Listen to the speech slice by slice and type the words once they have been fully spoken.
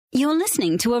You're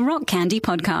listening to a Rock Candy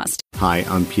podcast. Hi,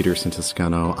 I'm Peter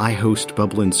Santiscano. I host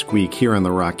Bubble and Squeak here on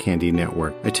the Rock Candy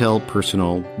Network. I tell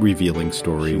personal, revealing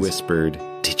stories. She whispered,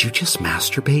 "Did you just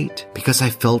masturbate?" Because I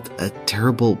felt a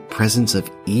terrible presence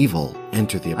of evil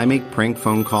enter the... I make prank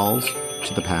phone calls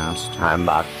to the past.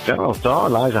 Heimbach General Store,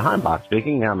 Elijah Heimbach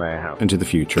speaking. How may I help? And to the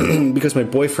future. Because my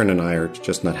boyfriend and I are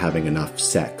just not having enough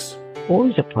sex.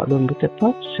 Always a problem with the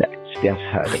butt sex. Yes,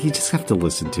 honey. You just have to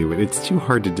listen to it. It's too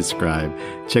hard to describe.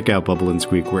 Check out Bubble and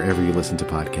Squeak wherever you listen to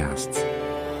podcasts.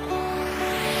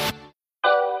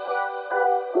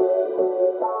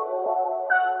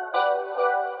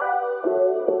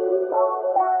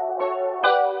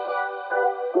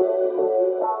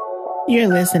 You're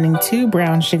listening to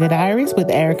Brown Sugar Diaries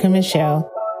with Erica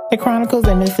Michelle, the chronicles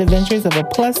and misadventures of a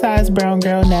plus-size brown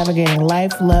girl navigating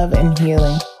life, love, and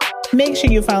healing. Make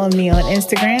sure you follow me on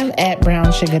Instagram at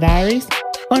Brown Sugar Diaries,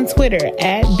 on Twitter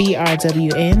at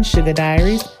BRWN Sugar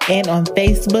Diaries, and on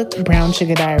Facebook, Brown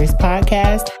Sugar Diaries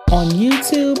Podcast, on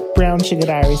YouTube, Brown Sugar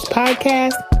Diaries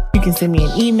Podcast. You can send me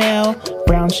an email,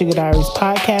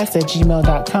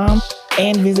 brownsugarddiariespodcast@gmail.com,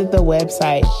 and visit the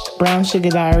website,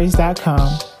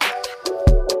 brownsugardiaries.com.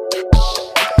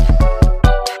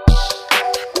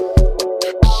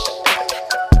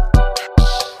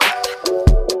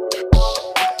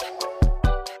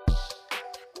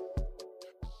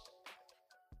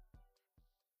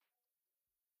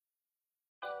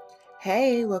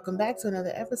 Hey, welcome back to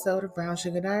another episode of Brown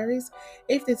Sugar Diaries.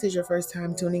 If this is your first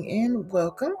time tuning in,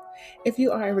 welcome. If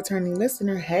you are a returning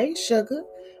listener, hey, sugar.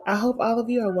 I hope all of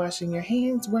you are washing your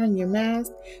hands, wearing your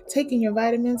mask, taking your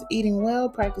vitamins, eating well,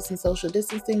 practicing social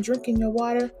distancing, drinking your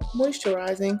water,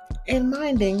 moisturizing, and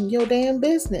minding your damn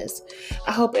business.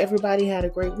 I hope everybody had a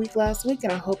great week last week,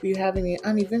 and I hope you're having an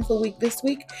uneventful week this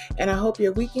week, and I hope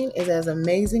your weekend is as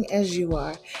amazing as you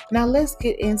are. Now let's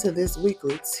get into this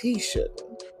weekly tea, sugar.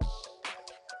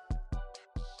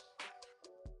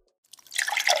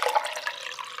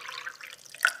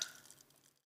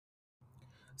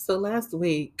 So last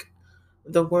week,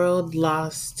 the world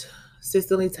lost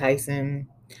Cicely Tyson.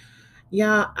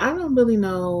 Yeah, I don't really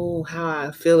know how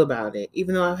I feel about it.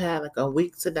 Even though I've had like a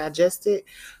week to digest it,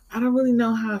 I don't really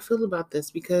know how I feel about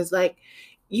this because that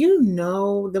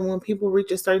when people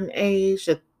reach a certain age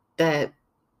that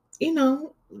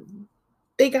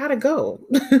they gotta go.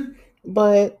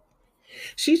 But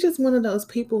she's just one of those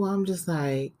people I'm just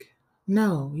like,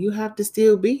 no, you have to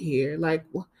still be here. Like,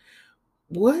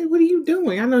 what are you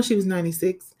doing? I know she was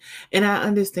 96, and I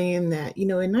understand that, in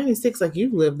 96, like,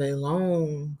 you've lived a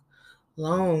long,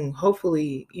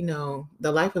 hopefully, the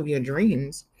life of your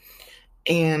dreams.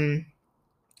 And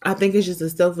I think it's just a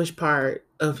selfish part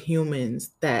of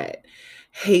humans that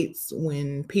hates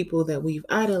when people that we've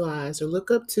idolized or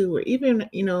look up to, or even,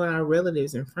 our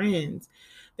relatives and friends,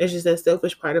 there's just that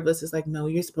selfish part of us. It's like, no,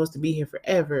 you're supposed to be here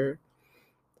forever,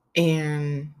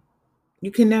 and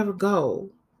you can never go.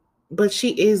 But she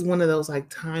is one of those like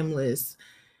timeless,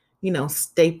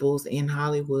 staples in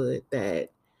Hollywood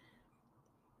that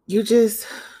you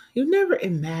never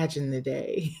imagine the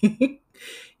day.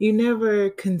 You never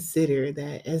consider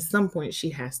that at some point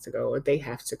she has to go or they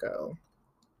have to go.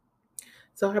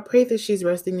 So I pray that she's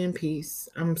resting in peace.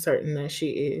 I'm certain that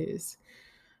she is.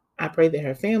 I pray that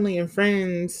her family and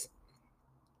friends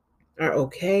are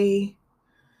okay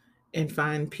and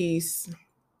find peace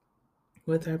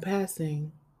with her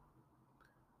passing.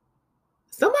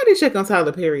 Somebody check on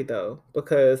Tyler Perry, though,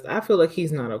 because I feel like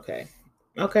he's not okay.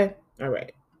 Okay? All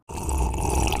right.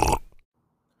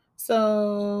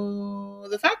 So,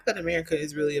 the fact that America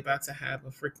is really about to have a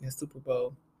freaking Super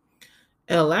Bowl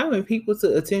and allowing people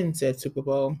to attend said Super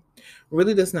Bowl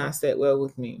really does not sit well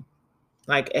with me,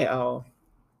 like, at all.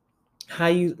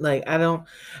 I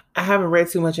haven't read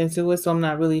too much into it, so I'm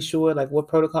not really sure, like, what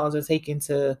protocols are taken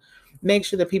to make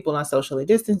sure that people are socially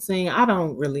distancing. I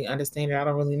don't really understand it. I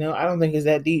don't really know. I don't think it's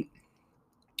that deep,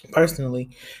 personally.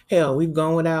 Hell, we've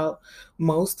gone without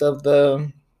most of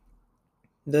the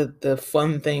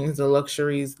fun things, the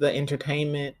luxuries, the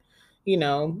entertainment,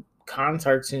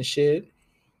 concerts and shit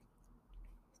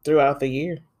throughout the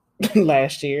year,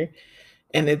 last year.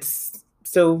 And it's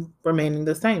still remaining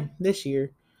the same this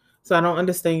year. So I don't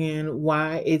understand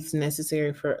why it's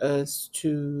necessary for us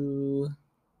to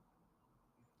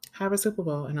have a Super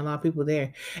Bowl and allow people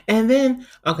there. And then,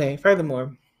 okay,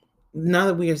 furthermore, now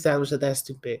that we established that that's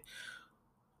stupid,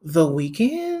 The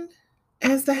Weeknd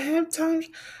as the halftime,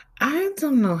 I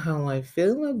don't know how I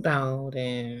feel about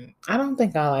it. I don't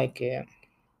think I like it.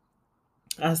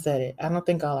 I said it. I don't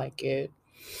think I like it.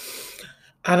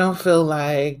 I don't feel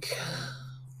like,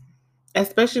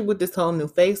 especially with this whole new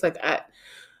face, like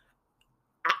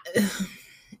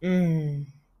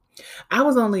I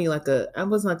was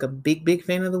like a big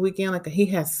fan of The Weeknd. Like he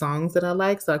has songs that I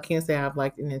like, so I can't say I've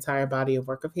liked an entire body of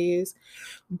work of his.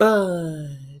 But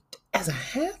as a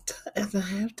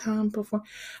halftime performer,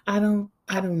 I don't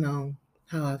know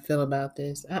how I feel about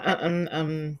this.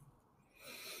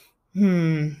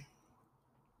 Hmm,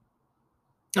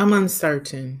 I'm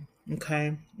uncertain.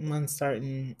 Okay, I'm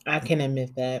uncertain. I can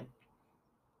admit that.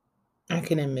 I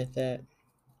can admit that.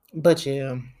 But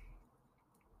yeah.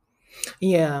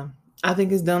 I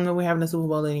think it's dumb that we're having a Super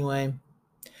Bowl anyway.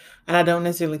 And I don't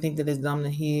necessarily think that it's dumb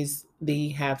that he's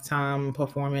the halftime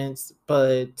performance,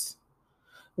 but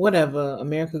whatever.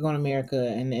 America going America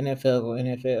and the NFL go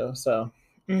NFL. So,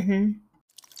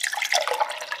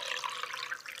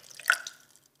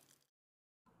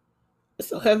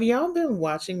 So have y'all been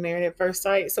watching Married at First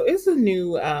Sight? So it's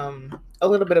a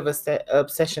little bit of a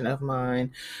obsession of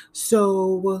mine.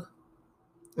 So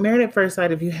Married at First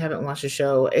Sight, if you haven't watched the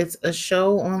show, it's a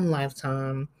show on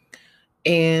Lifetime,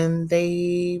 and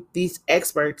these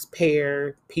experts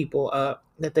pair people up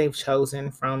that they've chosen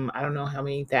from I don't know how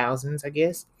many thousands, I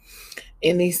guess,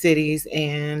 in these cities,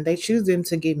 and they choose them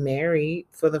to get married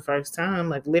for the first time,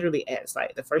 like literally at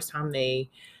sight. The first time they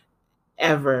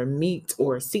ever meet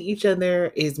or see each other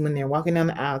is when they're walking down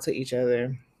the aisle to each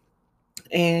other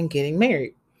and getting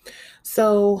married.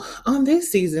 So on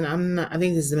this season, I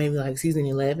think this is maybe like season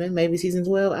 11, maybe season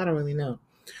 12. I don't really know.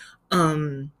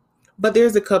 But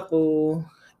there's a couple,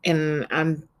 and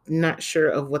I'm not sure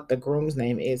of what the groom's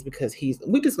name is because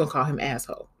we just gonna call him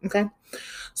asshole. Okay.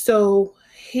 So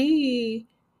he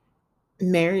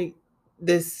married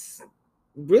this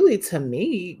really, to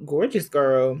me, gorgeous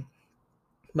girl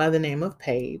by the name of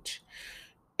Paige.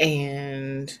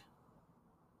 And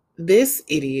this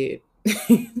idiot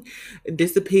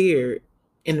disappeared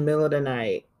in the middle of the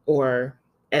night or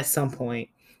at some point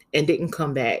and didn't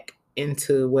come back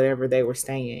into whatever they were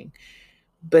staying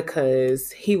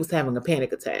because he was having a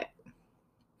panic attack.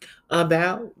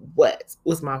 About what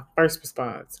was my first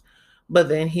response. But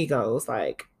then he goes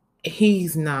like,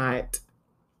 he's not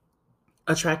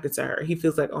attracted to her. He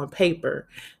feels like on paper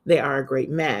they are a great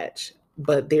match,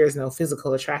 but there's no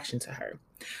physical attraction to her.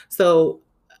 So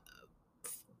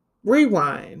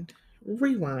rewind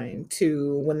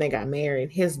to when they got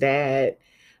married. His dad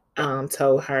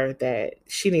told her that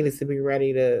she needed to be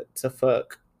ready to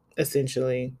fuck,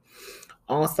 essentially,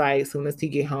 on site as soon as he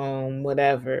get home,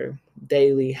 whatever,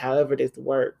 daily, however this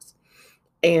works.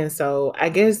 And so I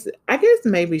guess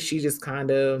maybe she just kind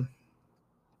of,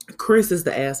 Chris is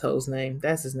the asshole's name.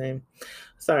 That's his name.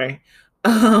 Sorry.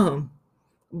 Um,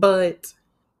 but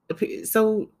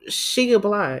so she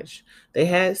obliged. They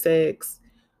had sex.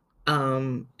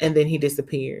 And then he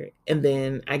disappeared. And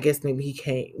then I guess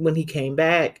maybe when he came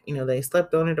back, they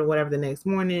slept on it or whatever the next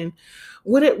morning.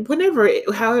 However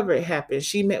it happened,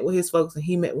 she met with his folks and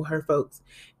he met with her folks.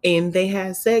 And they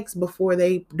had sex before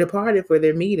they departed for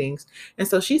their meetings. And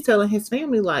so she's telling his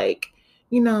family, like,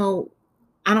 I don't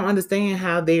understand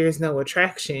how there's no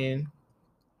attraction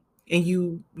and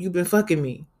you've been fucking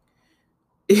me.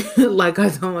 Like, I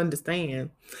don't understand.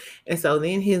 And so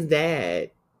then his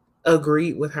dad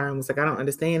agreed with her and was like, I don't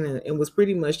understand, and was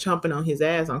pretty much chomping on his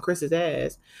ass, on Chris's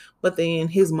ass. But then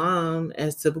his mom,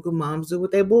 as typical moms do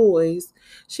with their boys,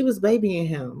 she was babying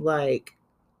him, like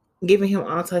giving him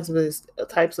all types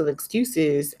of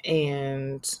excuses.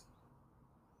 And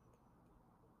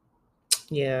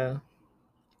yeah,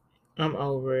 I'm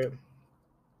over it.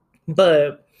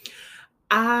 But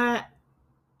I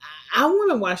I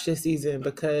want to watch this season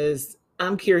because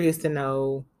I'm curious to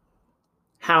know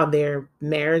how their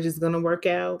marriage is going to work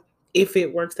out. If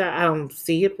it works out, I don't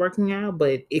see it working out,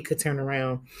 but it could turn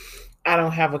around. I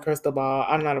don't have a crystal ball.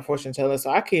 I'm not a fortune teller, so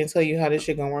I can't tell you how this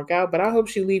shit gonna work out. But I hope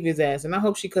she leave his ass, and I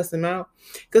hope she cuss him out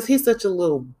because he's such a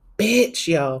little bitch,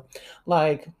 yo.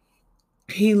 Like,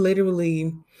 he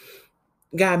literally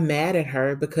got mad at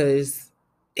her because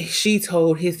she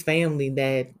told his family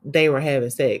that they were having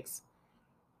sex.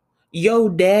 Yo,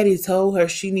 daddy told her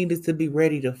she needed to be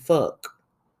ready to fuck.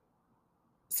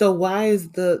 So why is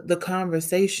the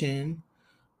conversation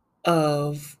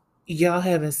of y'all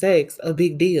having sex a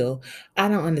big deal? I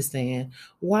don't understand.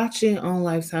 Watch it on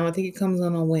Lifetime. I think it comes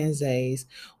on Wednesdays.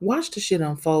 Watch the shit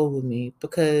unfold with me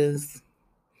because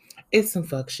it's some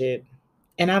fuck shit.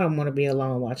 And I don't want to be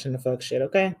alone watching the fuck shit,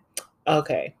 okay?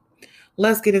 Okay.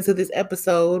 Let's get into this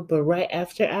episode, but right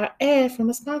after our ad from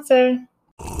a sponsor.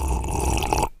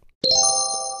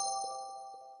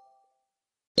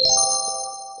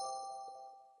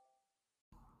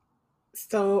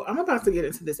 So I'm about to get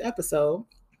into this episode,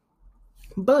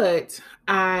 but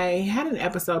I had an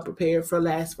episode prepared for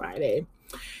last Friday,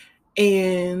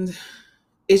 and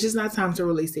it's just not time to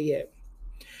release it yet.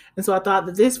 And so I thought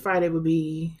that this Friday would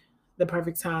be the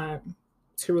perfect time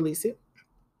to release it.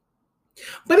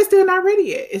 But it's still not ready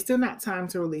yet. It's still not time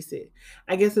to release it.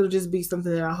 I guess it'll just be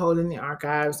something that I'll hold in the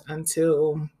archives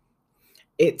until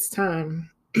it's time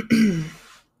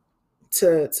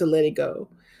to let it go.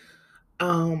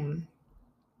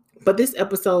 But this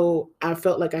episode, I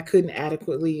felt like I couldn't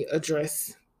adequately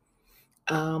address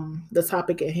the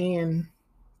topic at hand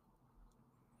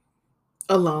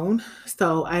alone.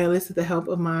 So I enlisted the help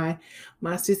of my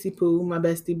sissy poo, my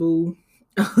bestie boo,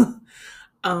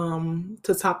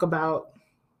 to talk about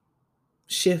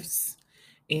shifts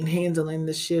and handling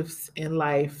the shifts in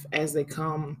life as they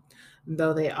come,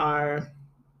 though they are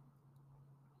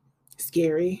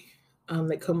scary.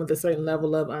 They come with a certain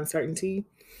level of uncertainty,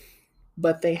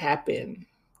 but they happen.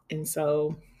 And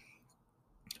so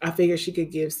I figured she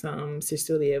could give some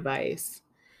sisterly advice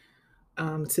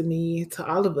to me, to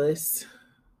all of us,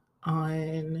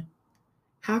 on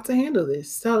how to handle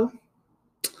this. So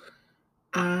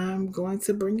I'm going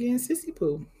to bring in Sissy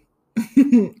Poo.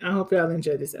 I hope y'all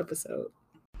enjoyed this episode.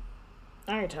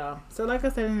 All right, y'all. So like I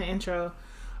said in the intro,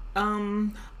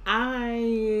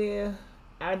 I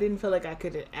didn't feel like I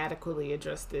could adequately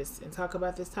address this and talk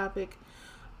about this topic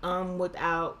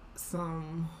without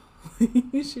some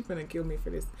she's gonna kill me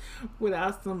for this,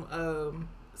 without some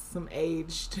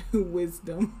aged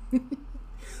wisdom.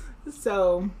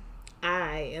 So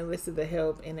I enlisted the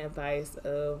help and advice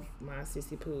of my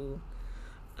sissy poo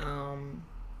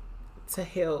to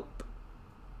help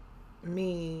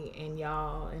me and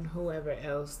y'all and whoever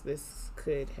else this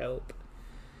could help,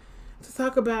 to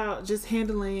talk about just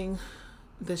handling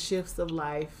the shifts of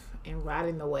life and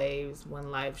riding the waves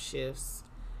when life shifts,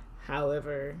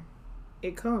 however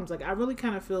it comes. Like, I really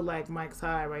kind of feel like Mike's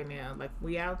High right now. Like,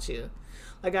 we out here.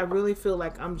 Like, I really feel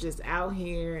like I'm just out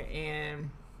here,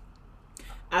 and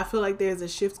I feel like there's a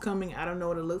shift coming. I don't know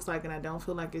what it looks like, and I don't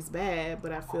feel like it's bad,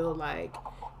 but I feel like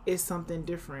it's something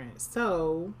different.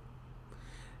 So,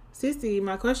 Sissy,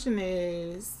 my question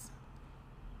is,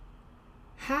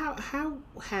 how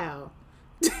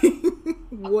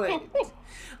what,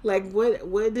 like,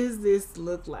 what does this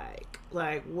look like?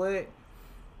 Like,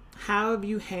 how have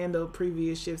you handled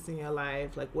previous shifts in your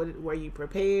life? Like, were you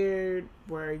prepared?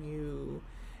 Were you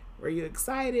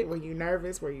excited? Were you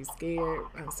nervous? Were you scared?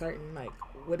 Uncertain? Like,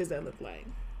 what does that look like?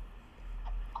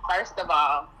 First of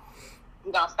all,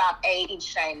 you're going to stop age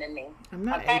shaming me. I'm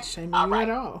not age shaming you at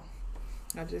all.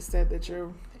 I just said that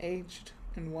you're aged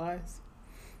and wise.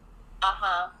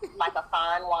 Like a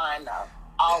fine wine, though.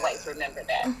 Always remember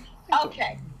that.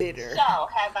 Okay. Bitter. So,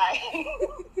 have I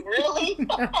really?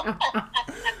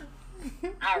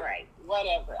 All right.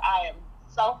 Whatever. I am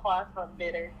so far from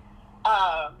bitter.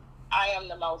 I am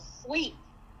the most sweet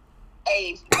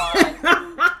aged wine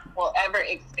you will ever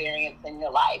experience in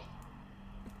your life.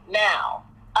 Now,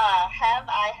 have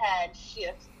I had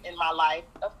shifts in my life?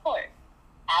 Of course.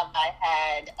 Have I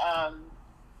had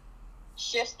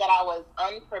shifts that I was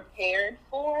unprepared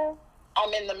for?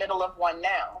 I'm in the middle of one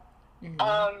now.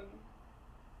 Mm-hmm.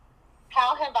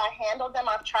 How have I handled them?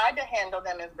 I've tried to handle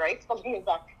them as gracefully as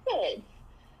I could.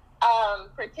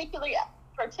 Particularly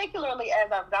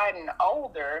as I've gotten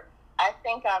older, I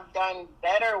think I've done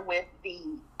better with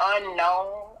the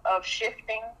unknown of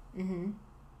shifting. Mm-hmm.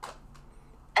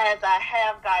 As I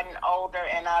have gotten older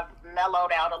and I've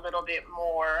mellowed out a little bit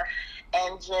more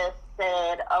and just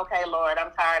said, okay, Lord,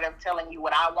 I'm tired of telling you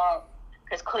what I want,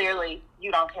 because clearly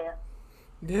you don't care.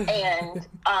 And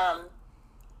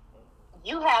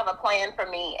you have a plan for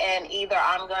me, and either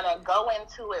I'm going to go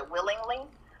into it willingly,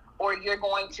 or you're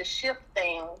going to shift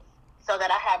things so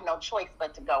that I have no choice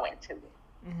but to go into it.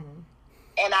 Mm-hmm.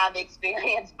 And I've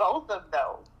experienced both of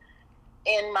those.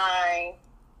 In my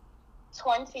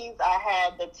 20s, I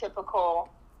had the typical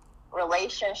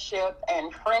relationship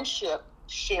and friendship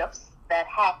shifts that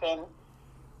happen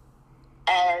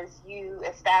as you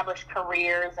establish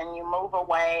careers and you move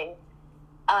away.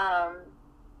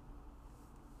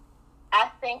 I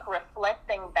think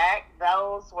reflecting back,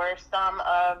 those were some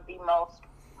of the most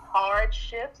hard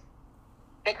shifts,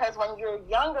 because when you're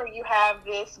younger, you have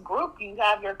this group, you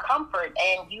have your comfort,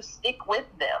 and you stick with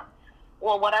them.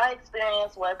 Well, what I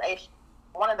experienced was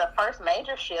one of the first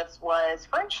major shifts was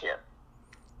friendship.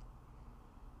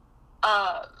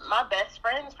 My best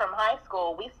friends from high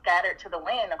school, we scattered to the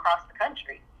wind across the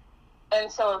country. And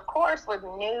so, of course, with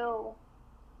new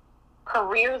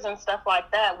careers and stuff like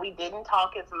that, we didn't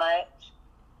talk as much.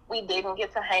 We didn't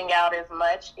get to hang out as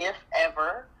much, if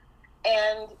ever.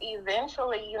 And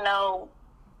eventually,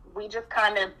 we just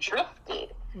kind of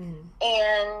drifted. Mm.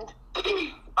 And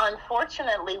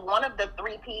unfortunately, one of the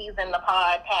 3 Ps in the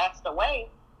pod passed away.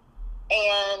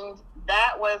 And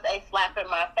that was a slap in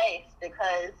my face,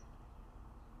 because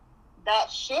that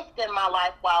shift in my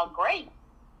life, while great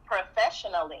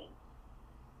professionally,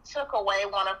 took away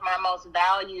one of my most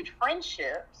valued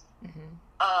friendships,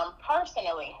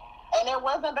 personally. And it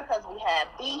wasn't because we had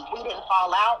beef, we didn't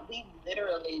fall out. We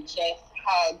literally just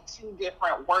had two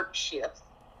different work shifts,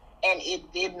 and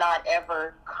it did not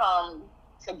ever come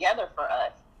together for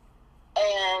us.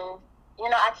 And, you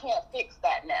know, I can't fix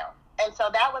that now. And so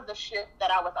that was a shift that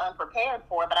I was unprepared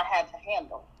for, but I had to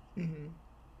handle.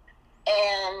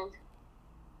 And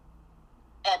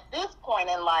at this point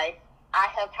in life, I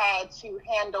have had to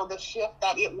handle the shift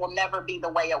that it will never be the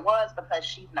way it was, because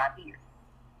she's not here.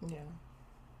 Yeah.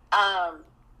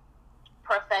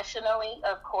 Professionally,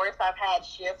 of course, I've had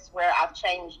shifts where I've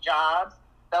changed jobs.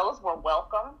 Those were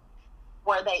welcome.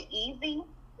 Were they easy?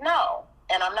 No.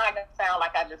 And I'm not going to sound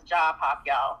like I just job hop,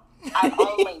 y'all. I've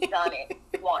only done it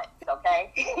once,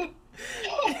 okay?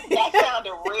 That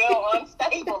sounded real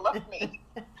unstable of me.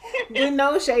 With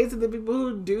no shades of the people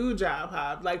who do job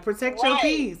hop. Like, protect your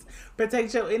peace.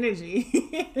 Protect your energy.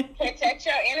 Protect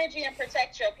your energy and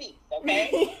protect your peace,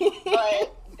 okay?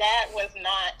 But that was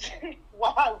not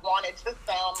what I wanted to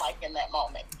sound like in that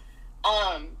moment.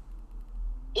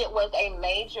 It was a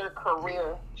major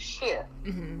career shift.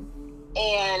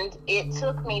 And it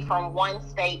took me from one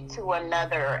state to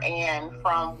another, and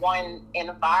from one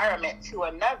environment to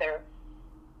another.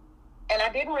 And I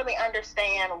didn't really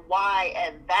understand why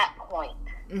at that point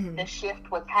the shift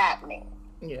was happening.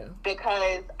 Yeah.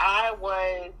 Because I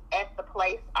was at the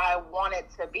place I wanted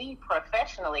to be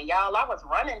professionally. Y'all, I was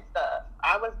running stuff.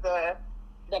 I was the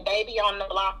baby on the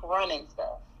block running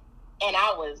stuff. And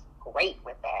I was great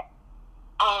with that.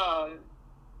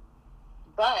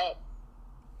 But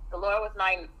the Lord was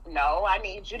like, no, I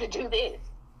need you to do this.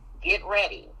 Get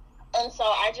ready. And so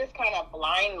I just kind of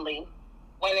blindly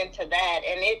went into that.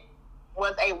 And it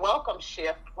was a welcome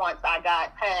shift once I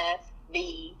got past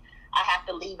I have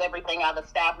to leave everything I've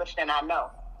established and I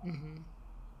know.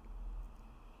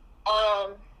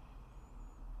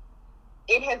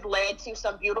 It has led to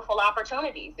some beautiful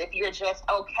opportunities. If you're just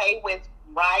okay with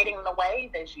riding the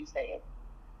wave, as you said,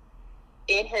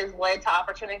 it has led to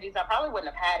opportunities I probably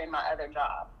wouldn't have had in my other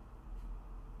job.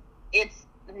 It's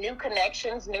new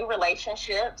connections, new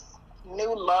relationships,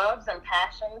 new loves and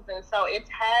passions. And so it's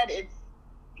had its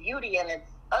beauty and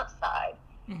its upside.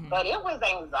 But it was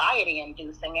anxiety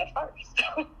inducing at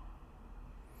first.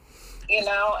 You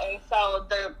know, and so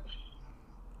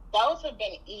those have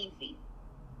been easier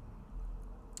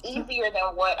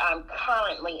than what I'm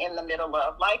currently in the middle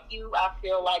of. Like you, I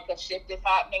feel like a shift is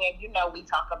happening, and you know we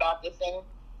talk about this in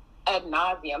ad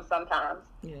nauseum sometimes.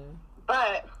 Yeah.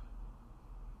 But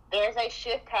there's a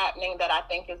shift happening that I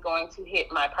think is going to hit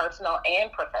my personal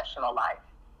and professional life.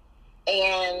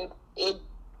 And it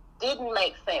didn't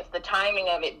make sense. The timing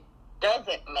of it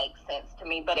doesn't make sense to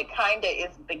me, but it kind of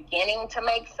is beginning to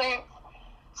make sense.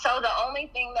 So the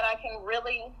only thing that I can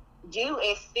really do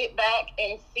is sit back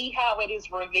and see how it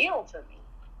is revealed to me.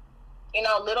 You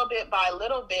know, little bit by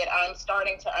little bit, I'm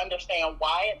starting to understand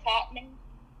why it's happening.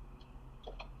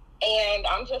 And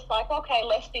I'm just like, okay,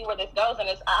 let's see where this goes. And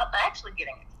I'm actually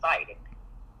getting excited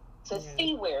to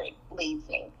see where it leads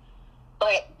me.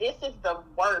 But this is the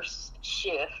worst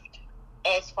shift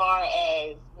as far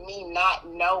as me not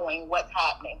knowing what's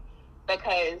happening,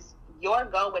 because your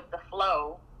go with the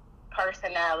flow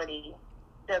personality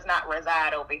does not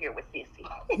reside over here with Sissy.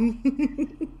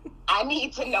 I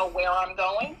need to know where I'm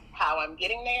going, how I'm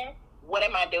getting there, what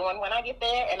am I doing when I get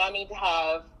there, and I need to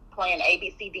have plan A,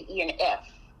 B, C, D, E, and F.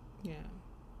 Yeah.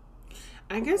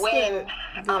 I guess when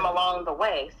I'm along the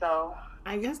way. So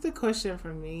I guess the question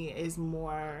for me is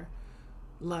more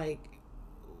like,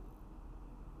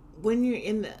 when you're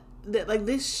in the like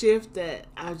this shift that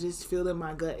I just feel in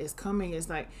my gut is coming, it's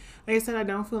like I said, I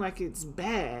don't feel like it's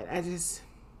bad. I just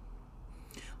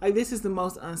like, this is the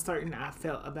most uncertain I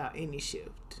felt about any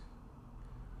shift.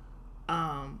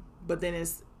 But then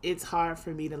it's hard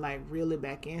for me to like reel it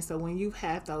back in. So when you've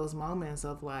had those moments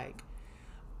of like,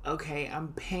 okay, I'm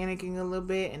panicking a little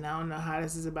bit and I don't know how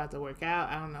this is about to work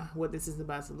out, I don't know what this is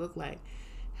about to look like,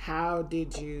 how do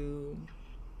you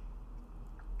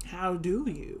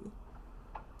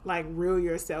like reel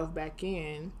yourself back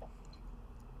in,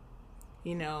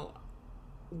 you know,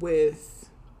 with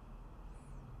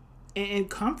and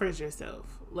comfort yourself?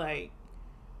 Like,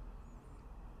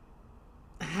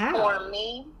 how? For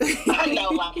me, I know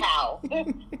like how.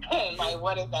 Like,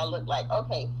 what does that look like?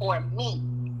 Okay, for me,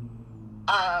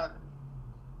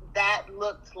 that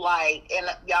looked like, and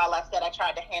y'all, I said I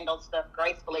tried to handle stuff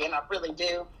gracefully, and I really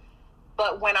do.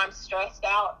 But when I'm stressed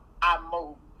out, I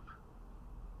move.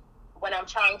 when I'm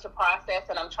trying to process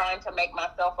and I'm trying to make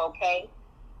myself okay,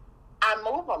 I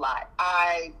move a lot.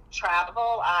 I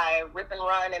travel, I rip and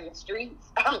run in the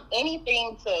streets,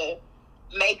 anything to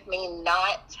make me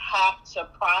not have to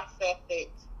process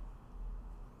it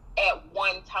at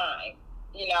one time.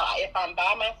 You know, if I'm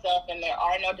by myself and there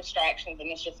are no distractions and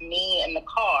it's just me and the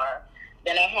car,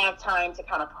 then I have time to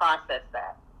kind of process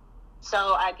that. So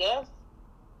I guess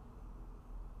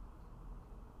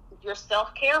your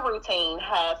self-care routine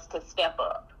has to step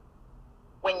up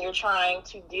when you're trying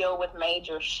to deal with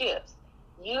major shifts.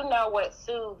 You know what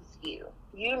soothes you.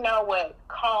 You know what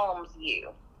calms you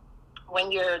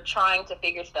when you're trying to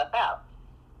figure stuff out.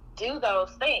 Do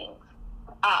those things.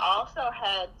 I also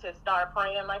had to start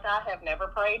praying like I have never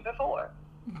prayed before,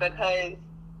 because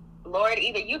Lord,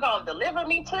 either you gonna deliver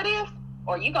me to this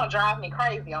or you gonna drive me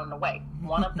crazy on the way,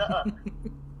 one of the other.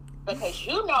 Because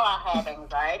you know I have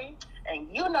anxiety, and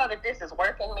you know that this is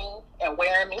working me and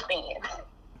wearing me thin.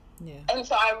 Yeah. And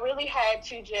so I really had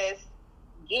to just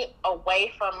get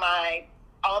away from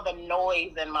all the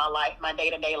noise in my life, my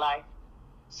day-to-day life,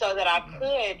 so that I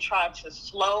could try to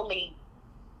slowly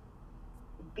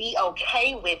be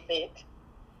okay with it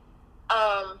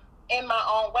in my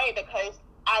own way, because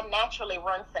I naturally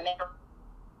run scenarios.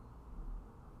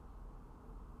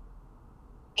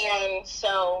 And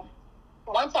so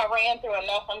once I ran through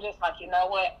enough, I'm just like, you know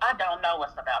what? I don't know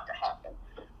what's about to happen.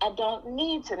 I don't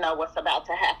need to know what's about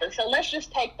to happen. So let's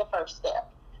just take the first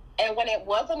step. And when it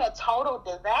wasn't a total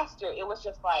disaster, it was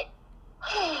just like,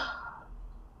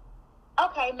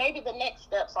 okay, maybe the next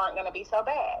steps aren't going to be so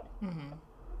bad. Mm-hmm.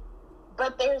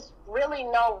 But there's really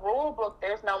no rule book.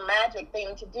 There's no magic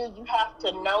thing to do. You have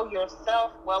to know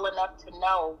yourself well enough to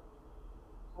know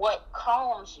what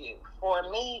calms you. For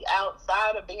me,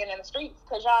 outside of being in the streets,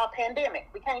 because y'all, pandemic,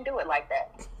 we can't do it like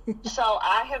that. So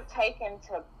I have taken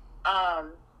to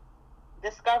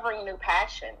discovering new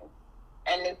passions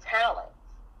and new talents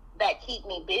that keep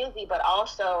me busy, but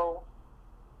also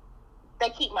they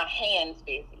keep my hands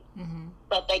busy, mm-hmm.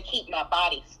 but they keep my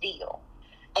body still.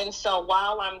 And so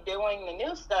while I'm doing the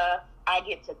new stuff, I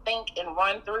get to think and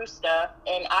run through stuff,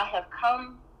 and I have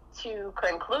come to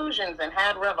conclusions and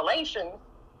had revelations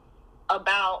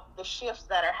about the shifts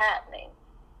that are happening.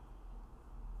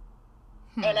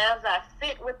 And as I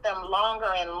sit with them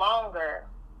longer and longer,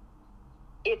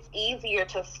 it's easier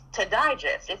to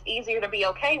digest. It's easier to be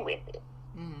okay with it.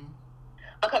 Mm.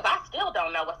 Because I still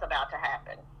don't know what's about to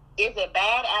happen. Is it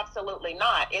bad? Absolutely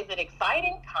not. Is it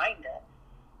exciting? Kinda.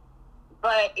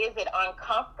 But is it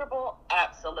uncomfortable?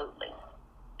 Absolutely.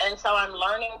 And so I'm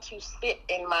learning to sit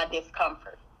in my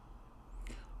discomfort.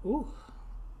 Ooh.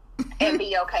 And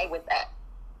be okay with that.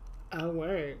 Oh,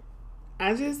 word.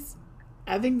 I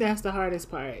think that's the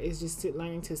hardest part, is just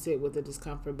learning to sit with the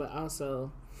discomfort, but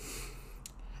also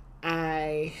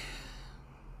I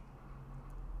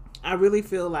really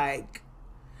feel like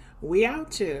we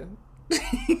out here.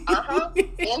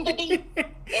 In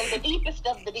the deepest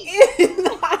of the deep.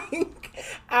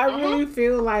 I really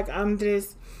feel like I'm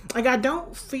just, like, I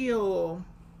don't feel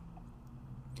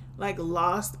like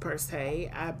lost per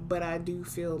se, but I do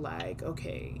feel like,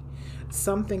 okay,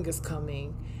 something is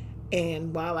coming,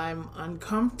 and while I'm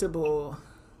uncomfortable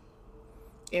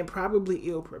and probably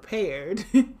ill prepared,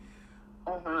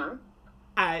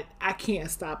 I can't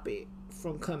stop it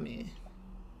from coming.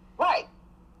 Right.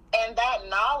 And that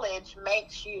knowledge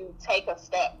makes you take a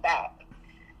step back.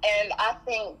 And I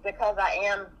think because I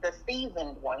am the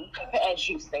seasoned one, as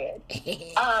you said,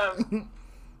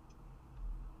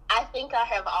 I think I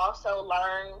have also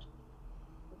learned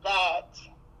that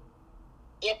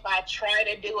if I try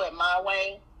to do it my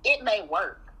way, it may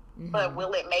work, but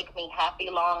will it make me happy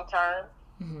long term?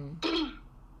 Mm-hmm.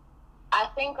 I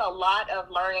think a lot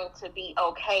of learning to be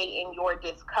okay in your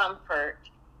discomfort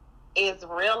is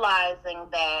realizing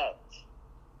that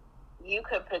you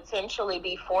could potentially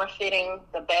be forfeiting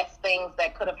the best things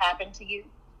that could have happened to you,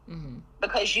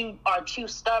 because you are too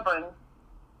stubborn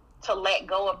to let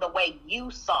go of the way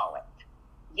you saw it.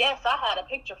 Yes, I had a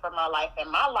picture for my life, and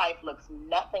my life looks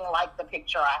nothing like the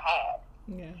picture I had.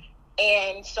 Yeah.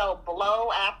 And so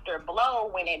blow after blow,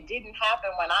 when it didn't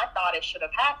happen when I thought it should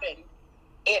have happened,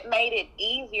 it made it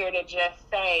easier to just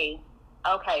say,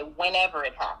 okay, whenever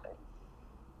it happens.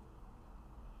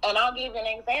 And I'll give you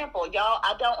an example. Y'all,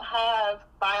 I don't have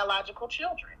biological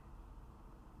children.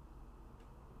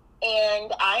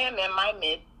 And I am in my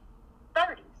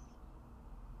mid-30s.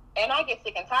 And I get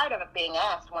sick and tired of it being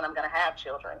asked when I'm going to have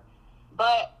children.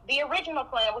 But the original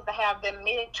plan was to have them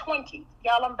mid-20s.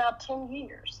 Y'all, I'm about 10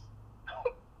 years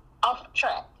off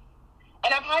track.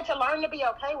 And I've had to learn to be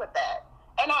okay with that.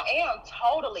 And I am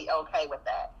totally okay with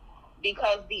that.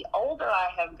 because the older I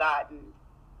have gotten,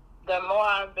 the more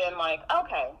I've been like,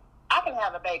 okay, I can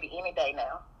have a baby any day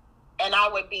now. And I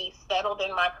would be settled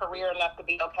in my career enough to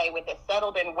be okay with it,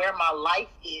 settled in where my life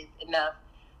is enough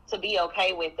to be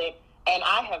okay with it. And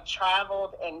I have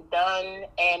traveled and done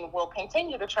and will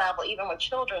continue to travel even with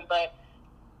children, but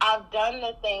I've done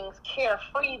the things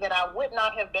carefree that I would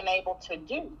not have been able to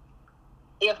do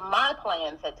if my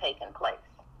plans had taken place.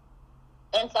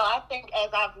 And so I think as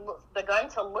I've begun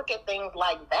to look at things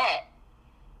like that,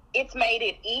 it's made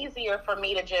it easier for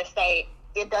me to just say,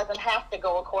 it doesn't have to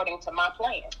go according to my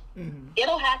plan. Mm-hmm.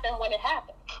 It'll happen when it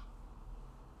happens.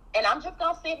 And I'm just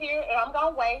going to sit here and I'm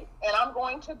going to wait and I'm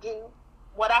going to do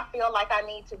what I feel like I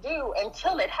need to do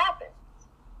until it happens.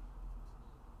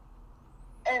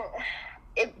 And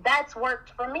that's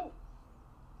worked for me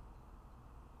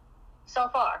so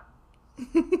far.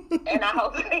 And I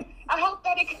hope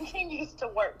that it continues to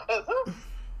work.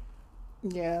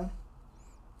 Yeah.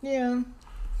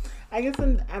 I guess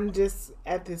I'm just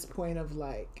at this point of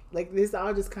like this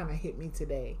all just kind of hit me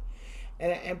today.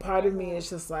 And part of me is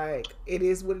just like, it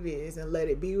is what it is and let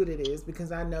it be what it is,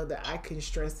 because I know that I can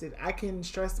stress it. I can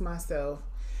stress myself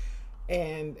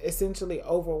and essentially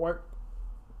overwork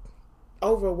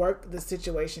the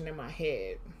situation in my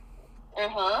head.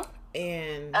 Uh-huh.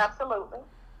 And absolutely.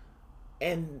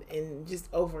 And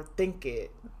just overthink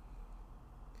it.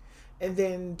 And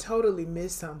then totally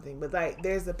miss something. But like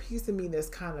there's a piece of me that's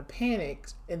kind of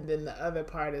panicked, and then the other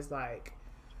part is like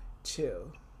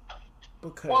chill.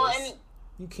 Because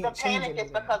you can't change it. The panic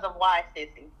is because of why,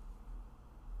 sissy?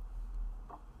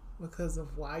 Because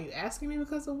of why? You asking me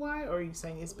because of why, or are you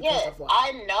saying it's because of why?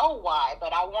 I know why,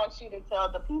 but I want you to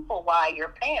tell the people why you're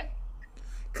panicked.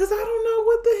 Because I don't know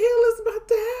what the hell is about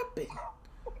to happen.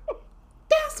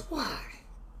 That's why.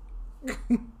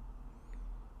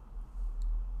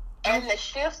 And the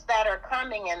shifts that are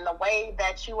coming and the way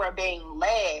that you are being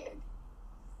led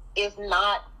is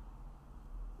not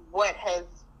what has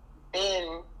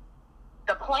been,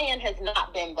 the plan has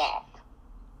not been that.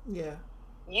 Yeah.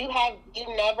 You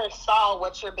never saw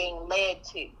what you're being led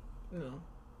to. No.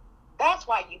 That's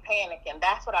why you panic, and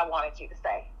that's what I wanted you to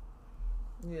say.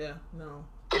 Yeah, no.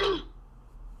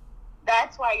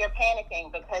 That's why you're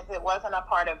panicking, because it wasn't a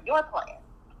part of your plan.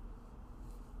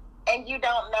 And you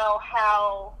don't know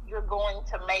how you're going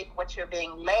to make what you're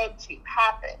being led to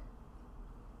happen.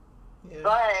 Yeah.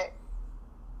 But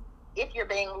if you're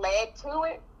being led to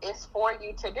it, it's for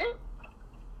you to do.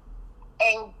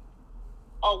 And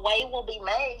a way will be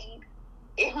made.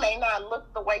 It may not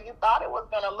look the way you thought it was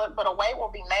going to look, but a way will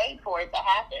be made for it to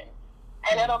happen.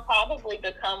 And it'll probably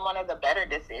become one of the better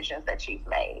decisions that you've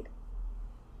made.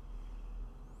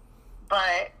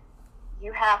 But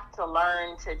you have to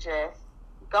learn to just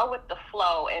go with the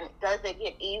flow. And does it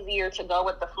get easier to go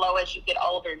with the flow as you get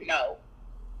older? No.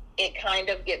 It kind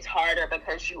of gets harder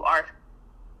because you are,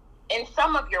 in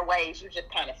some of your ways, you just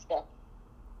kind of stuck.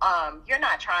 You're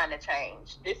not trying to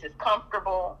change. This is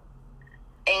comfortable.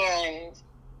 And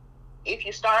if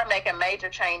you start making major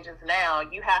changes now,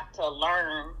 you have to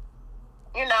learn,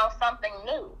 something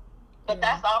new. But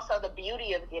that's also the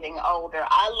beauty of getting older.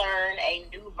 I learn a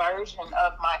new version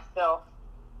of myself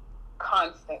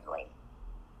constantly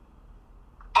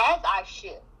as I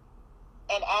shift.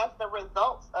 And as the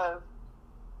results of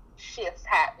shifts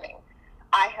happening,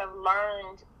 I have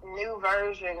learned new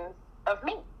versions of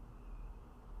me.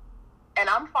 And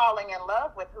I'm falling in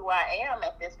love with who I am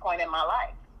at this point in my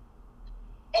life.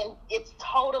 And it's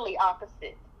totally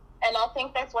opposite. And I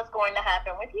think that's what's going to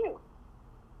happen with you.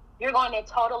 You're going to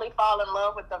totally fall in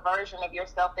love with the version of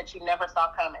yourself that you never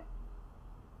saw coming.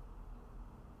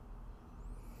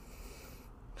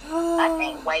 I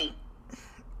can't wait.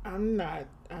 I'm not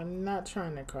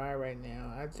trying to cry right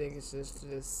now. I think it's just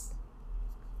this.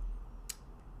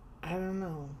 I don't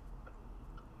know.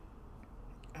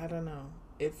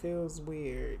 It feels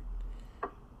weird.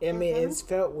 I mean, it's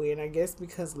felt weird. I guess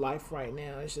because life right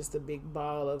now is just a big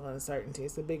ball of uncertainty.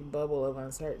 It's a big bubble of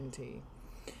uncertainty.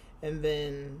 And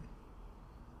then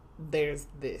there's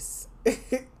this.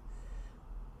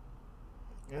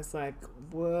 It's like,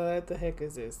 what the heck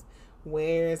is this?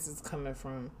 Where is this coming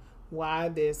from? Why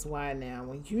this? Why now?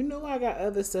 When I got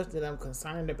other stuff that I'm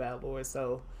concerned about, Lord.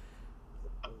 So,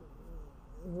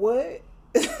 what?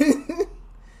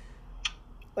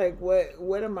 Like,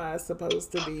 what am I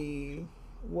supposed to be?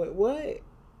 What?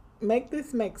 Make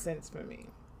this make sense for me.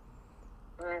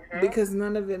 Because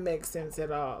none of it makes sense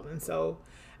at all. And so,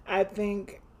 I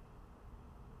think,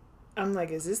 I'm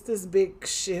like, is this big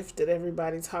shift that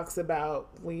everybody talks about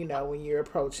when you're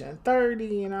approaching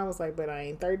 30? And I was like, but I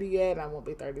ain't 30 yet. I won't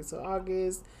be 30 till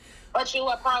August. But you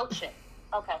approaching.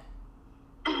 Okay.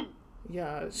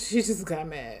 Yeah, she just got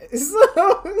mad.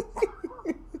 So,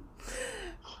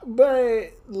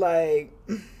 but like,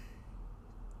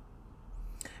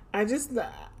 I just,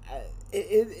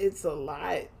 it's a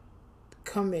lot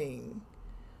coming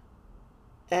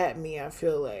at me. I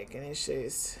feel like, and it's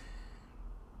just,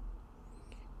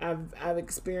 I've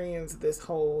experienced this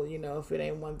whole, if it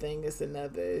ain't one thing, it's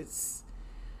another.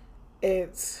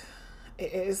 It's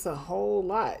a whole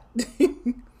lot.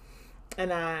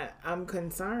 And I'm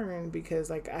concerned because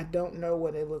like I don't know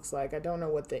what it looks like. I don't know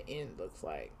what the end looks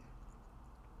like.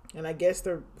 And I guess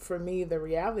for me the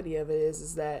reality of it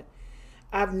is that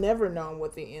I've never known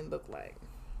what the end looked like.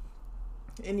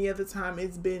 Any other time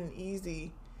it's been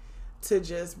easy to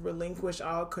just relinquish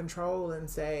all control and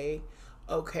say,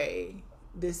 okay,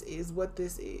 this is what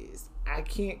this is. I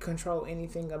can't control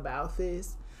anything about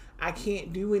this. I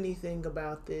can't do anything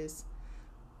about this.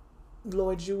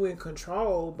 Lord, you in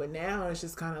control. But now it's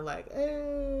just kind of like,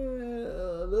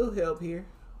 a little help here.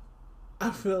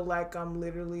 I feel like I'm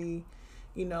literally,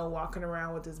 walking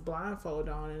around with this blindfold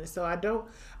on. And so I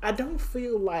don't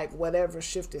feel like whatever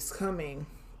shift is coming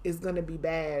is going to be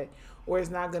bad, or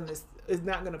it's not going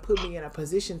to put me in a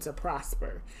position to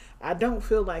prosper. I don't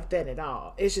feel like that at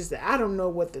all. It's just that I don't know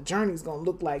what the journey's going to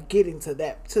look like getting to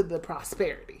the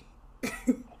prosperity.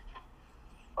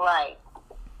 Right.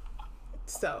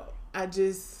 So I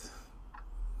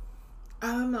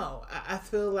don't know. I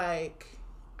feel like,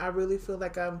 I really feel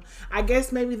like I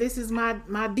guess maybe this is my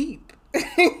deep.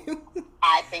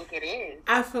 I think it is.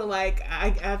 I feel like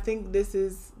I think this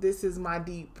is my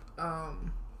deep,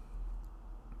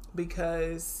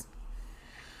 because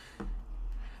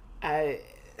I'm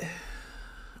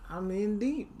in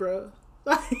deep, bro.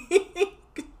 But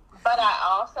I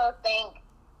also think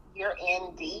you're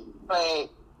in deep, but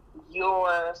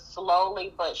you're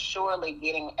slowly but surely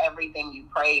getting everything you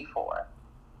prayed for.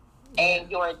 Yeah.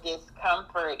 And your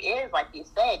discomfort is, like you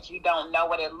said, you don't know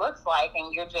what it looks like,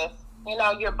 and you're just,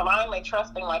 you're blindly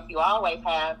trusting like you always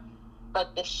have.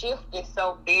 But the shift is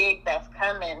so big that's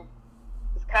coming,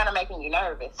 it's kind of making you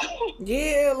nervous.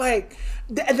 Yeah, like,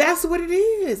 that's what it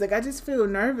is. Like, I just feel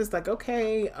nervous, like,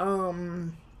 okay,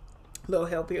 little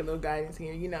help here, little guidance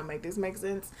here, make this make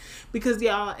sense, because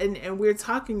y'all, and we're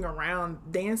dancing around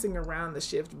the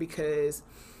shift, because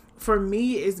for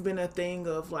me it's been a thing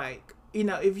of like,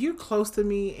 if you're close to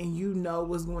me and you know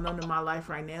what's going on in my life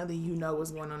right now, then you know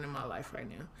what's going on in my life right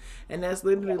now. And that's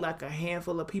literally like a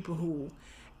handful of people who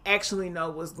actually know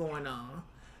what's going on.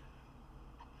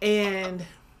 And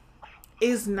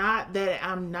it's not that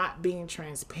I'm not being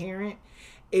transparent,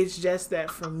 it's just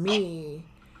that for me,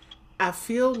 I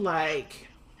feel like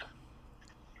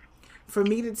for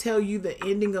me to tell you the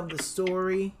ending of the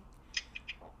story,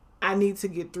 I need to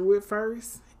get through it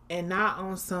first, and not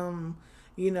on some,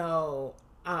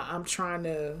 I'm trying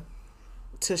to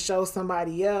show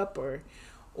somebody up or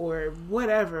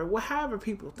whatever, however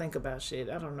people think about shit.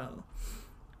 I don't know,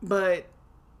 but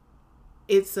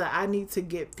it's I need to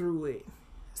get through it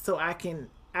so I can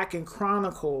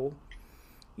chronicle.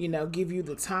 Give you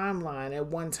the timeline at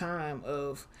one time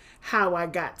of how I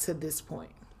got to this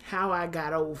point, how I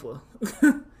got over.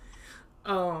 And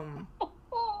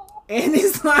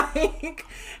it's like,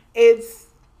 if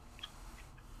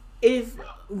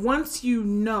once you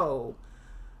know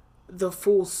the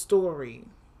full story,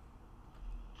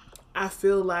 I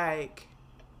feel like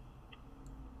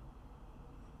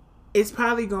it's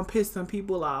probably going to piss some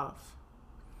people off.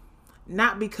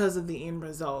 Not because of the end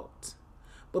result,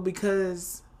 but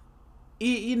because,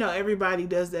 everybody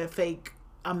does that fake,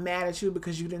 I'm mad at you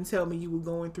because you didn't tell me you were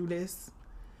going through this.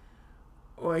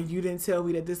 Or you didn't tell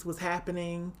me that this was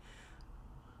happening.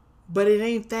 But it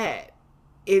ain't that.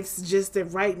 It's just that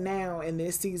right now in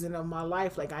this season of my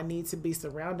life, like, I need to be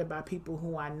surrounded by people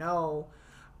who I know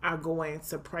are going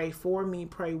to pray for me,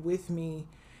 pray with me,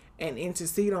 and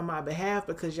intercede on my behalf.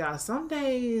 Because y'all, some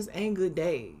days ain't good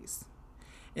days.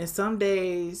 And some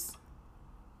days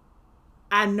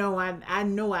I know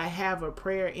I have a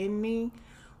prayer in me,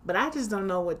 but I just don't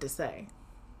know what to say.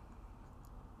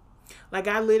 Like,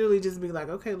 I literally just be like,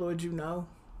 okay, Lord,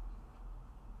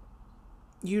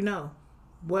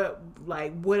 what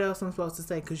else I'm supposed to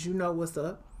say? 'Cause you know what's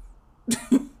up.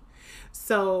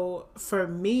 So for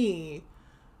me,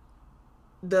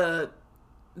 the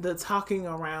talking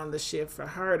around the shift, for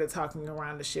her, the talking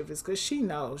around the shift is 'cause she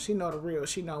know the real,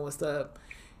 she know what's up.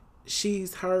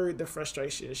 She's heard the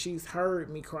frustration. She's heard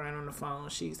me crying on the phone.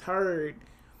 She's heard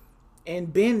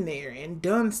and been there and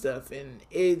done stuff. And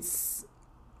it's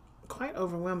quite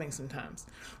overwhelming sometimes.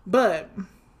 But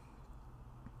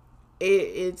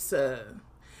it's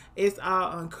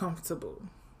all uncomfortable.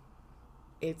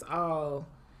 It's all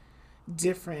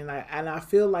different. And I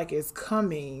feel like it's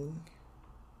coming,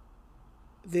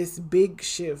 this big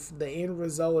shift, the end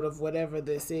result of whatever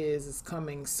this is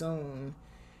coming soon.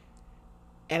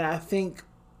 And I think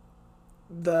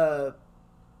the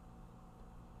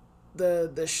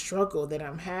struggle that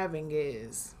I'm having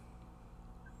is,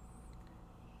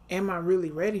 am I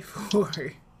really ready for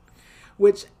it?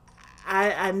 Which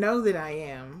I know that I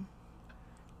am,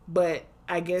 but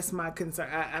I guess my concern,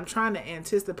 I'm trying to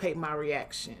anticipate my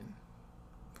reaction.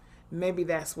 Maybe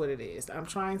that's what it is. I'm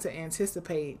trying to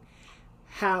anticipate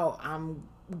how I'm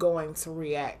going to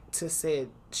react to said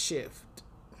shift.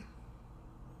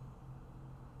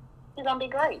 You're going to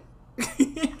be great.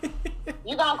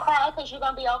 You're going to cry because you're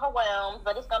going to be overwhelmed,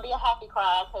 but it's going to be a happy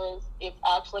cry because it's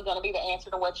actually going to be the answer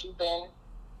to what you've been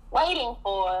waiting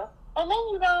for. And then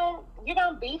you're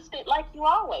going to beast it like you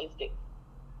always do.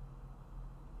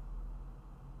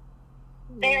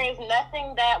 There is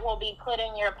nothing that will be put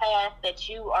in your path that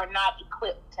you are not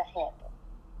equipped to handle.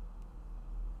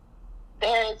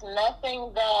 There is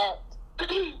nothing that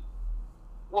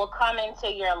will come into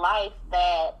your life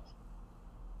that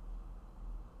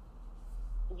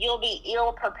you'll be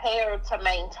ill prepared to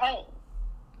maintain.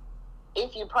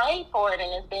 If you prayed for it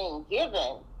and it's being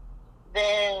given,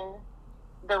 then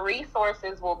the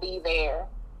resources will be there.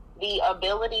 The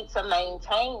ability to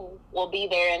maintain will be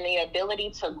there, and the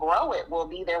ability to grow it will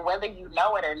be there, whether you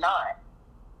know it or not.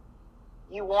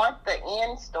 You want the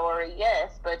end story,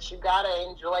 yes, but you got to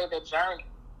enjoy the journey.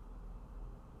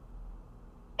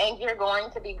 And you're going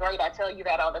to be great. I tell you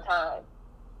that all the time.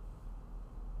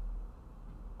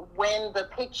 When the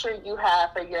picture you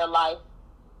have for your life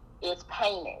is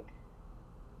painted,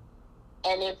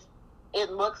 and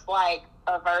it looks like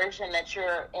a version that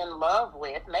you're in love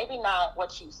with, maybe not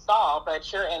what you saw,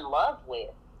 but you're in love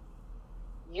with,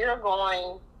 you're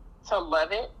going to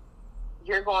love it.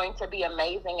 You're going to be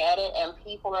amazing at it, and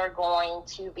people are going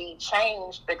to be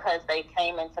changed because they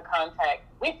came into contact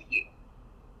with you.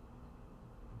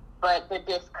 But the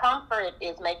discomfort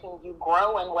is making you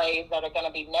grow in ways that are going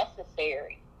to be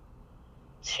necessary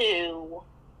to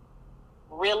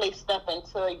really step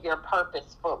into your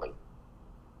purpose fully.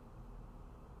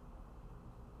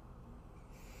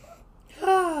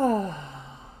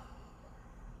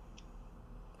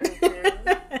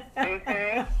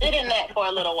 Sit in that for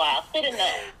a little while. Sit in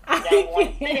that.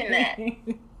 Sit in that.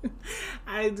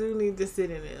 I do need to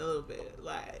sit in it a little bit.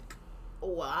 Like,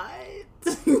 what?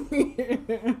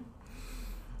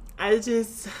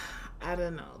 I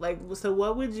don't know. Like, so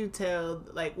what would you tell,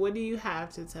 like, what do you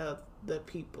have to tell the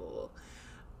people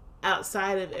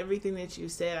outside of everything that you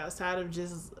said, outside of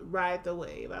just ride the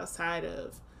wave, outside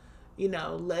of,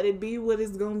 let it be what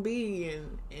it's going to be,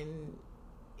 and,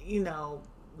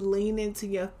 lean into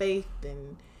your faith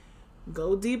and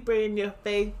go deeper in your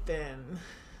faith and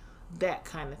that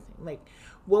kind of thing. Like,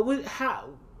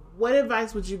 what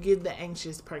advice would you give the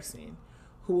anxious person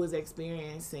who is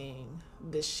experiencing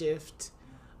the shift,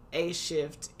 a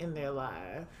shift in their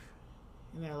lives?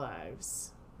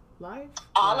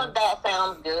 All of that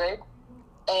sounds good.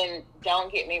 And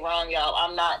don't get me wrong, y'all.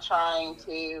 I'm not trying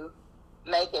to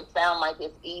make it sound like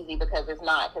it's easy, because it's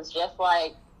not. Because just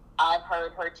like I've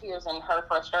heard her tears and her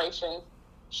frustrations,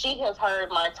 she has heard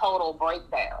my total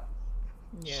breakdown.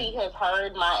 Yeah. She has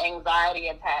heard my anxiety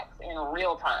attacks in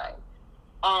real time.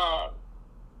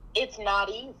 It's not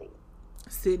easy.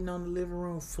 Sitting on the living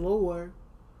room floor.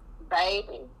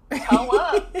 Baby, toe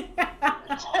up.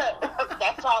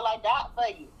 That's all I got for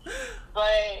you.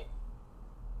 But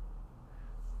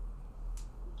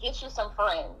get you some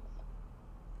friends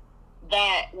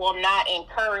that will not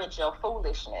encourage your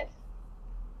foolishness,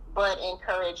 but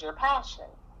encourage your passion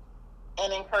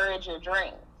and encourage your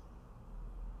dreams.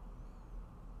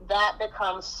 That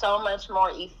becomes so much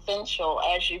more essential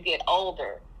as you get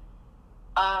older.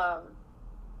 I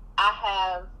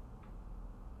have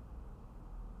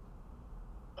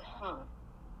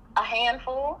a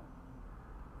handful,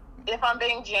 if I'm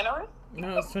being generous.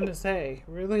 No, I was going to say,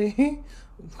 really?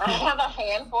 I have a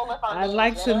handful, if I'm being generous. I'd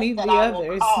like to meet the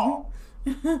others.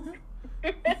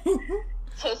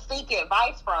 To seek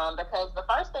advice from, because the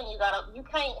first thing you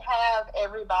can't have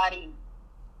everybody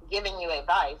giving you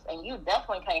advice, and you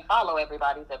definitely can't follow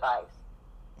everybody's advice.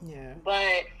 Yeah.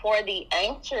 But for the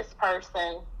anxious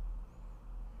person,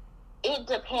 it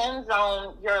depends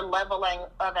on your level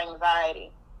of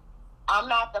anxiety. I'm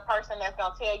not the person that's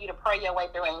going to tell you to pray your way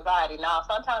through anxiety. Now,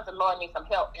 sometimes the Lord needs some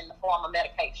help in the form of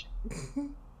medication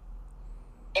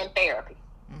and therapy.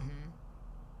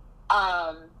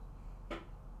 Mm-hmm.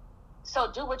 So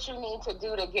do what you need to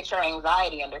do to get your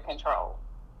anxiety under control.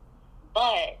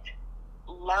 But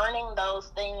learning those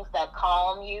things that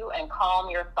calm you and calm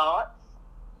your thoughts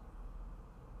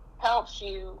helps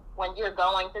you when you're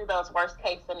going through those worst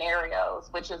case scenarios,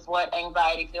 which is what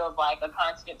anxiety feels like, a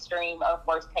constant stream of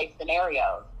worst case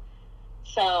scenarios.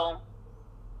 So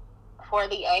for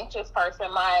the anxious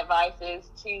person, my advice is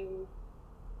to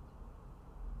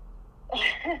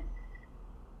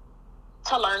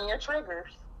to learn your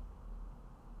triggers.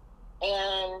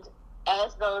 And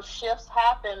as those shifts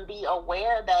happen, be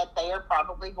aware that they are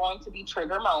probably going to be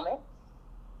trigger moments.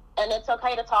 And it's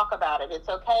okay to talk about it. It's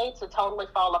okay to totally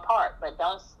fall apart, but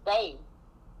don't stay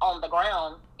on the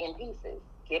ground in pieces.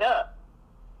 Get up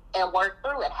and work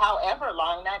through it, however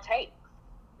long that takes.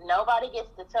 Nobody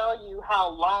gets to tell you how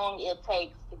long it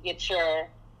takes to get your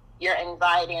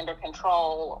anxiety under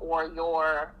control, or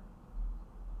your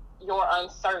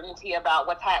uncertainty about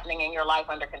what's happening in your life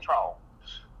under control.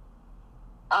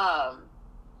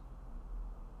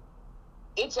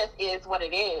 It just is what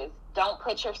it is. Don't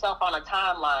put yourself on a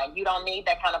timeline. You don't need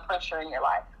that kind of pressure in your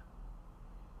life.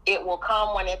 It will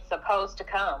come when it's supposed to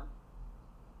come.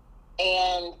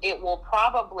 And it will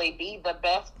probably be the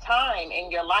best time in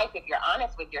your life, if you're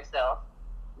honest with yourself,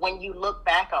 when you look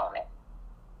back on it.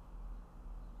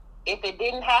 If it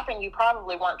didn't happen, you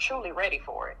probably weren't truly ready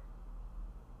for it.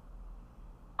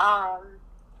 I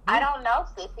don't know,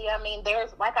 Sissy. I mean,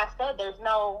 like I said, there's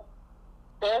no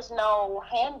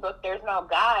handbook, there's no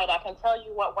guide. I can tell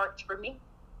you what worked for me.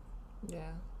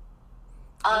 Yeah.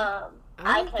 I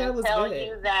can tell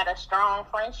you that a strong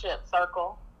friendship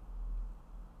circle,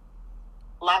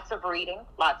 lots of reading,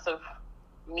 lots of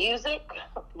music,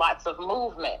 lots of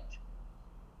movement,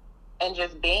 and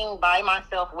just being by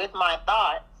myself with my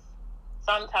thoughts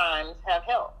sometimes have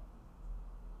helped.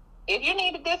 If you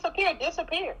need to disappear,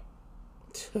 disappear.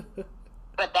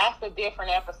 But that's a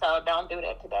different episode. Don't do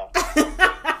that today.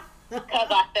 Because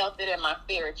I felt it in my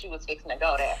spirit. You was fixing to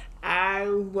go there. I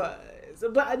was.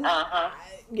 But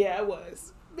yeah, I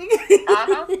was.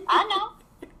 I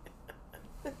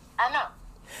know.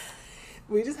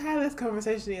 We just had this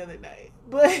conversation the other night.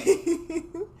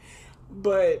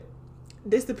 But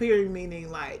disappearing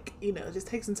meaning, like, just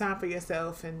take some time for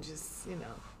yourself and just,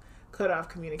 cut off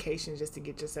communication just to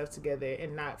get yourself together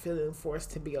and not feeling forced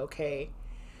to be okay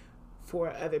for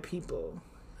other people.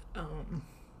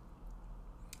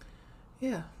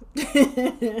 Yeah.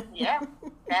 Yeah,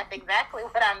 that's exactly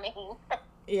what I mean.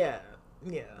 Yeah.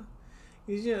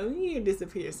 You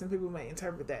disappear. Some people may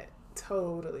interpret that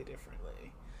totally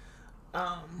differently.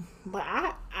 But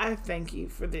I thank you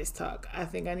for this talk. I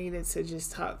think I needed to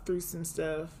just talk through some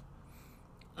stuff.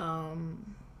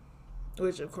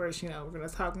 Which of course, we're going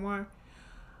to talk more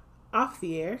off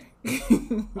the air.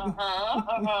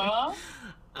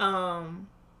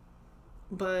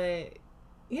 But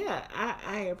yeah,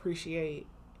 I appreciate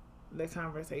the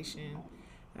conversation.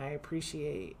 I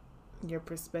appreciate your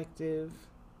perspective.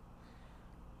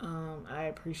 I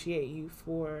appreciate you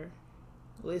for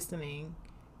listening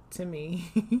to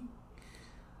me.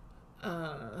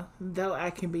 Though I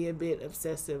can be a bit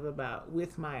obsessive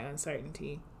with my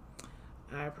uncertainty,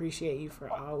 I appreciate you for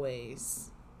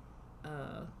always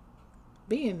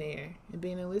being there and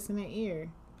being a listening ear.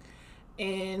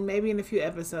 And maybe in a few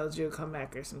episodes you'll come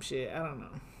back or some shit. I don't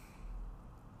know.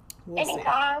 We'll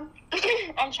Anytime.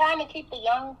 I'm trying to keep the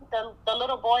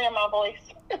little boy in my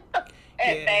voice.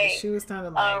 Yeah, she was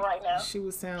sounding like right now. She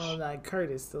was sounding like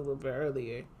Curtis a little bit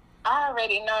earlier. I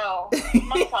already know.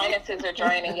 My sinuses are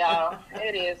draining, y'all.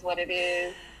 It is what it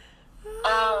is.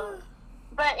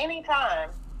 But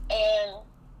anytime. And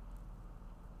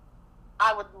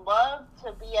I would love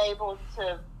to be able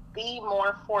to be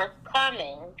more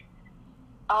forthcoming.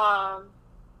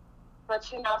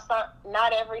 But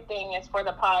not everything is for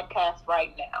the podcast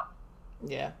right now.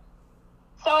 Yeah.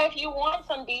 So if you want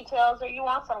some details or you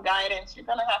want some guidance, you're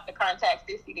gonna have to contact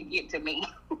Sissy to get to me.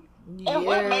 And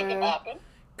we'll make it happen.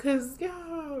 Cause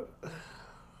y'all,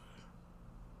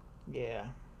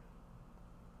 yeah.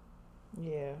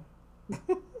 Yeah.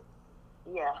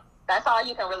 That's all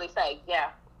you can really say.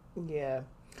 Yeah. Yeah.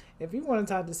 If you want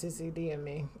to talk to Sissy, DM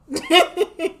me.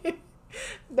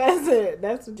 That's it.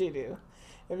 That's what you do.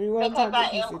 If you want to talk to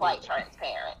Sissy, because I am quite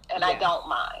transparent, and I don't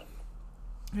mind.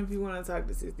 If you want to talk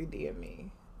to Sissy, DM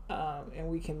me, and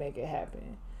we can make it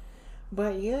happen.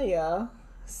 But yeah, y'all.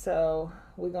 So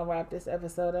we're gonna wrap this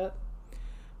episode up,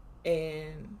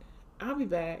 and I'll be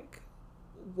back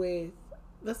with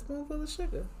the spoonful of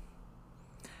sugar.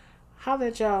 Holla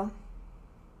at y'all.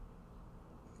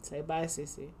 Say bye,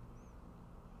 Sissy.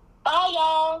 Bye,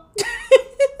 y'all.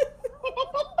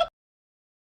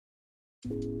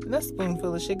 The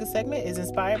Spoonful of Sugar segment is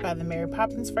inspired by the Mary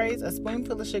Poppins phrase, "A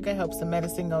spoonful of sugar helps the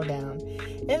medicine go down."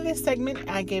 In this segment,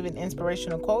 I gave an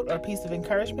inspirational quote or piece of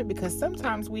encouragement because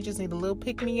sometimes we just need a little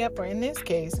pick-me-up, or in this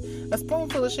case, a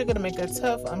spoonful of sugar to make a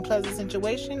tough, unpleasant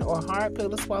situation or hard pill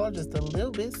to swallow just a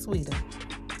little bit sweeter.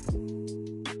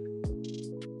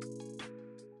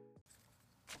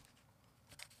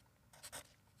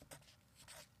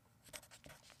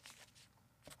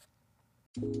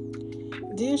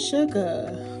 Dear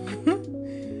Sugar,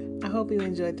 I hope you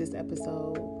enjoyed this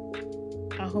episode.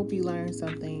 I hope you learned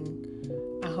something.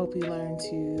 I hope you learned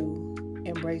to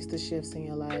embrace the shifts in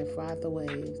your life, ride the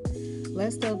waves.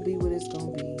 Let stuff be what it's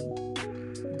going to be.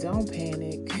 Don't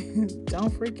panic.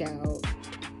 Don't freak out.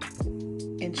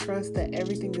 And trust that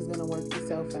everything is going to work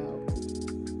itself out.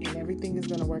 And everything is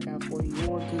going to work out for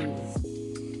your good.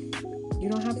 You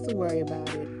don't have to worry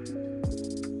about it.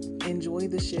 Enjoy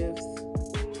the shifts.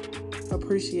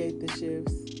 Appreciate the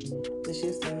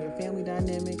shifts in your family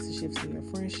dynamics, the shifts in your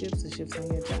friendships, the shifts on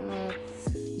your job,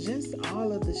 just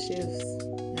all of the shifts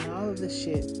and all of the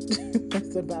shit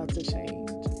that's about to change.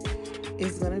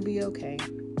 It's gonna be okay.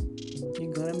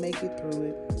 You're gonna make it through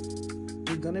it.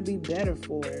 You're gonna be better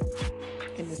for it,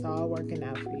 and it's all working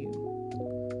out for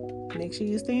you. Make sure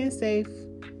you're staying safe,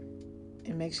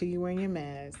 and make sure you're wearing your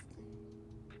mask,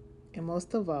 and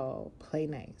most of all, play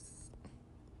nice.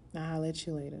 I'll let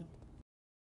you later.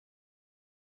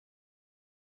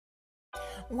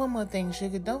 One more thing,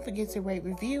 Sugar. Don't forget to rate,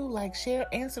 review, like, share,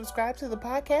 and subscribe to the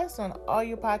podcast on all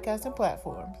your podcasting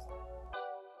platforms.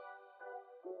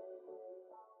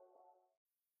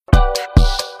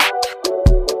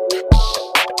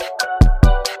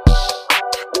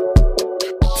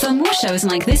 For more shows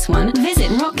like this one, visit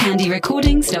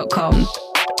rockcandyrecordings.com.